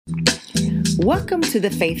Welcome to the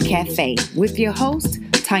Faith Cafe with your host,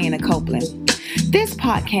 Tiana Copeland. This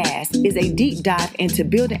podcast is a deep dive into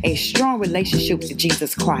building a strong relationship with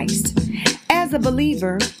Jesus Christ. As a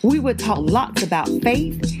believer, we will talk lots about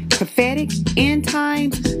faith, prophetic, end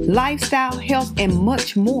times, lifestyle, health, and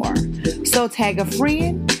much more. So tag a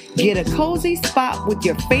friend, get a cozy spot with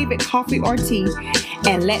your favorite coffee or tea,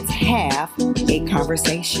 and let's have a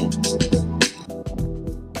conversation.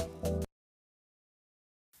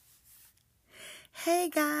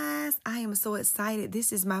 Hey guys, I am so excited.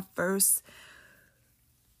 This is my first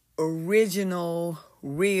original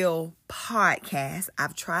real podcast.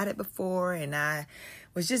 I've tried it before and I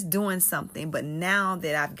was just doing something, but now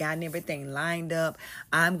that I've gotten everything lined up,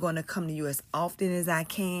 I'm going to come to you as often as I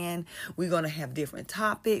can. We're going to have different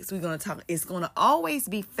topics. We're going to talk. It's going to always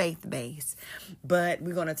be faith-based, but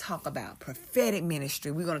we're going to talk about prophetic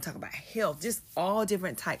ministry. We're going to talk about health, just all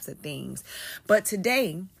different types of things. But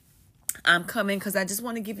today I'm coming because I just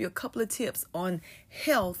want to give you a couple of tips on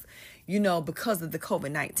health, because of the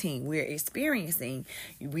COVID-19 we're experiencing.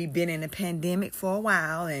 We've been in a pandemic for a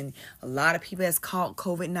while, and a lot of people has caught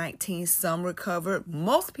COVID-19. Some recovered.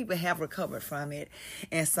 Most people have recovered from it,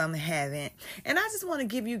 and some haven't. And I just want to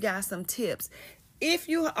give you guys some tips. If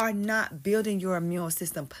you are not building your immune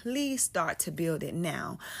system, please start to build it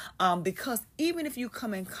now. Because even if you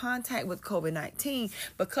come in contact with COVID-19,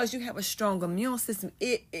 because you have a strong immune system,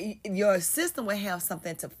 your system will have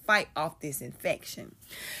something to fight off this infection.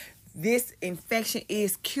 This infection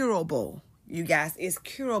is curable. You guys, it's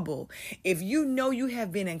curable. If you know you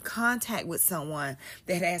have been in contact with someone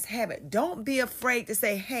that has it, don't be afraid to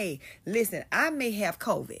say, hey, listen, I may have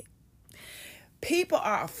COVID. People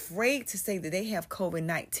are afraid to say that they have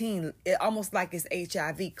COVID-19, almost like it's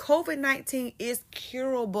HIV. COVID-19 is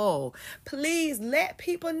curable. Please let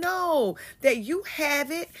people know that you have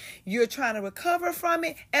it. You're trying to recover from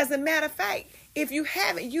it. As a matter of fact, if you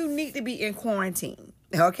have it, you need to be in quarantine.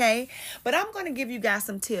 Okay? But I'm going to give you guys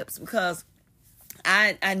some tips because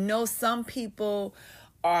I know some people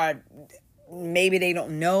are... Maybe they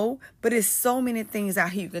don't know, but there's so many things out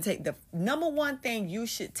here you can take. The number one thing you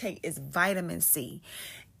should take is vitamin C.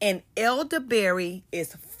 And elderberry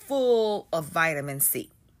is full of vitamin C.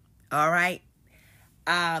 All right.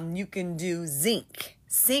 You can do zinc.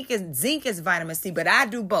 Zinc is vitamin C, but I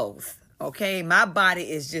do both. Okay. My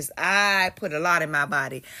body is I put a lot in my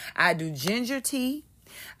body. I do ginger tea.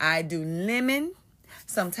 I do lemon.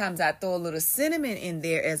 Sometimes I throw a little cinnamon in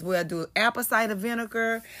there as well. I do apple cider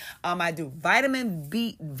vinegar. I do vitamin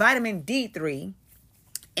D3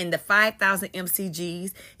 in the 5,000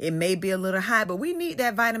 mcgs. It may be a little high, but we need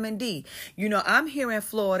that vitamin D. I'm here in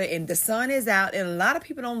Florida and the sun is out and a lot of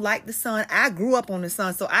people don't like the sun. I grew up on the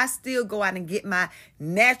sun, so I still go out and get my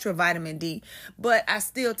natural vitamin D, but I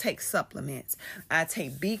still take supplements. I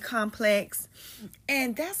take B complex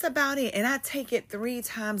and that's about it. And I take it 3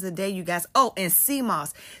 times a day, you guys. Oh, and sea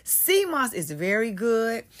moss. Sea moss is very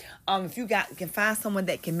good. If you can find someone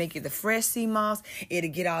that can make you the fresh sea moss, it'll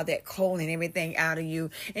get all that cold and everything out of you.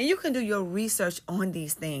 And you can do your research on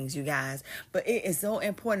these things, you guys. But it is so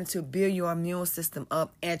important to build your immune system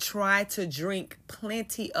up and try to drink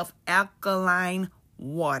plenty of alkaline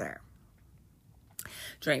water.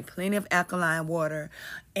 Drink plenty of alkaline water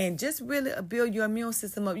and just really build your immune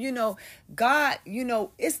system up. God,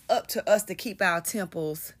 it's up to us to keep our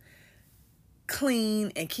temples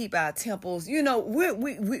clean and keep our temples. We're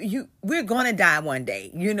going to die one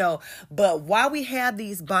day, but while we have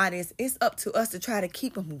these bodies, it's up to us to try to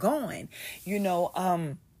keep them going.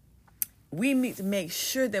 We need to make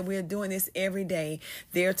sure that we're doing this every day.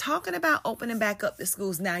 They're talking about opening back up the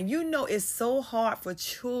schools. Now, it's so hard for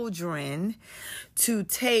children to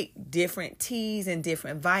take different teas and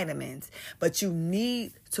different vitamins, but you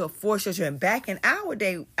need to force your children. Back in our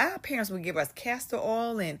day, our parents would give us castor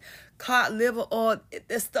oil and cod liver oil.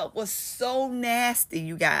 This stuff was so nasty,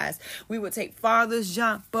 you guys. We would take Father's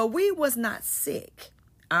junk, but we was not sick.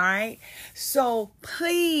 All right. So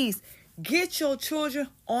please, get your children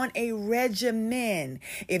on a regimen.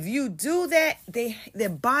 If you do that, their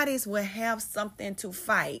bodies will have something to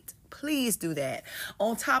fight. Please do that.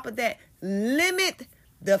 On top of that, limit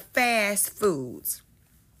the fast foods.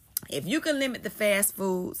 If you can limit the fast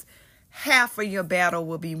foods, half of your battle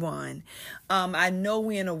will be won. I know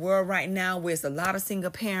we're in a world right now where it's a lot of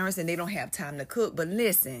single parents and they don't have time to cook. But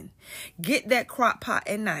listen, get that crock pot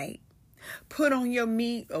at night. Put on your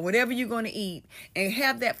meat or whatever you're going to eat and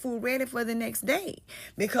have that food ready for the next day.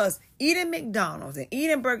 Because eating McDonald's and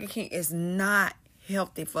eating Burger King is not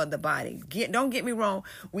healthy for the body. Don't get me wrong.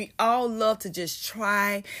 We all love to just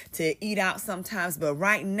try to eat out sometimes, but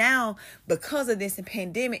right now, because of this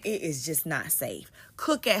pandemic, it is just not safe.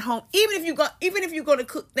 Cook at home. Even if you go to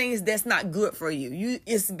cook things that's not good for you,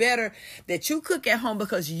 it's better that you cook at home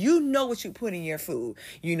because you know what you put in your food.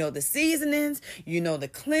 You know the seasonings, you know the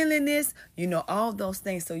cleanliness, you know all those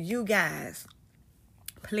things. So you guys,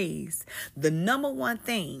 please, the number one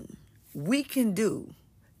thing we can do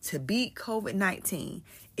to beat COVID-19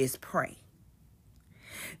 is pray.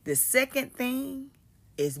 The second thing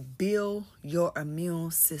is build your immune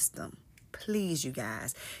system. Please, you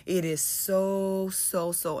guys, it is so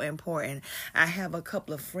important. I have a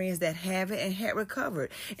couple of friends that have it and had recovered.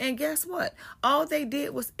 And guess what? All they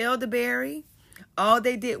did was elderberry. All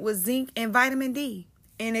they did was zinc and vitamin D.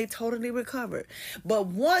 And they totally recovered. But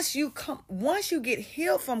once you get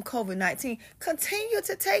healed from COVID-19, continue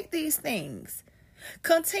to take these things.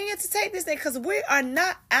 Continue to take this thing because we are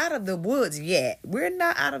not out of the woods yet. We're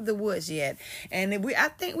not out of the woods yet. And I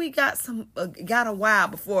think we got a while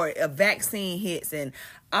before a vaccine hits. And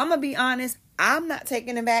I'm going to be honest, I'm not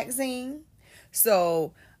taking the vaccine.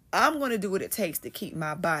 So I'm going to do what it takes to keep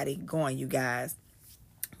my body going, you guys.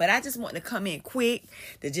 But I just want to come in quick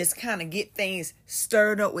to just kind of get things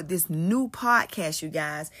stirred up with this new podcast, you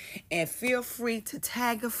guys. And feel free to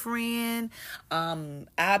tag a friend.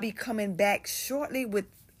 I'll be coming back shortly with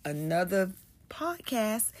another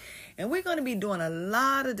podcast. And we're going to be doing a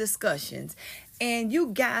lot of discussions. And you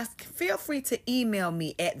guys, feel free to email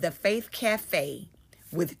me at thefaithcafe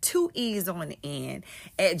with 2 E's on the end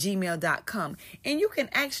at gmail.com. And you can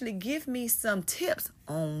actually give me some tips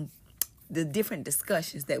on the different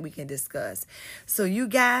discussions that we can discuss. So you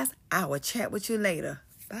guys, I will chat with you later.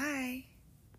 Bye.